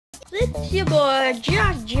It's your boy,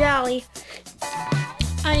 Josh Jolly.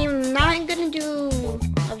 I am not gonna do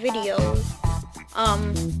a video,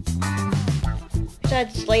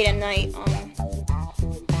 besides it's late at night,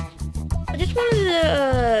 I just wanted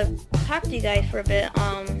to, talk to you guys for a bit,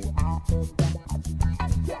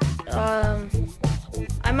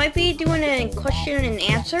 I might be doing a question and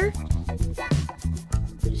answer,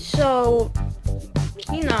 so,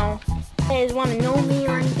 you know, if you guys want to know me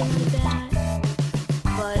or anything like that,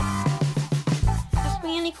 but ask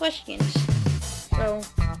me any questions. So,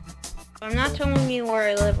 I'm not telling you where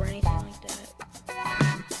I live or anything like that.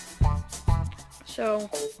 So,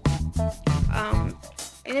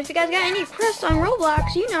 and if you guys got any requests on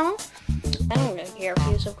Roblox, you know, I don't really care if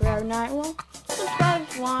you subscribe or not. Well, subscribe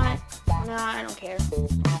if you want. Nah, I don't care.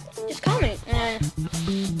 Just comment, and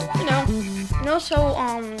you know, and also,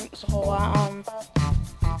 it's a whole lot,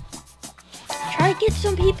 try to get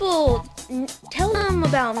some people, tell them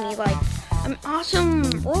about me, like, I'm awesome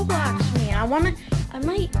Roblox man.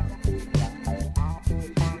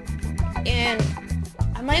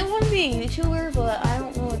 I might want to be a YouTuber, but I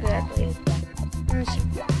don't know exactly.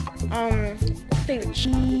 Favorite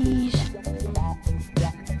cheese,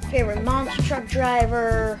 favorite monster truck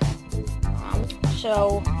driver.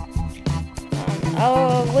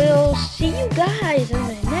 We'll see you guys in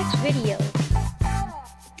the next video.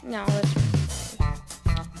 No,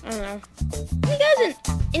 I don't know. You guys an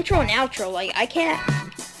intro and outro, like, I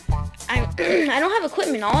don't have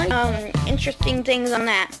equipment on, interesting things on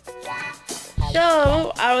that.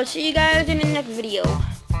 So, I will see you guys in the next video.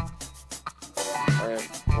 Or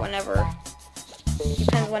whenever.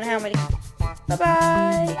 Depends on how many.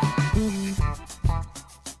 Bye-bye.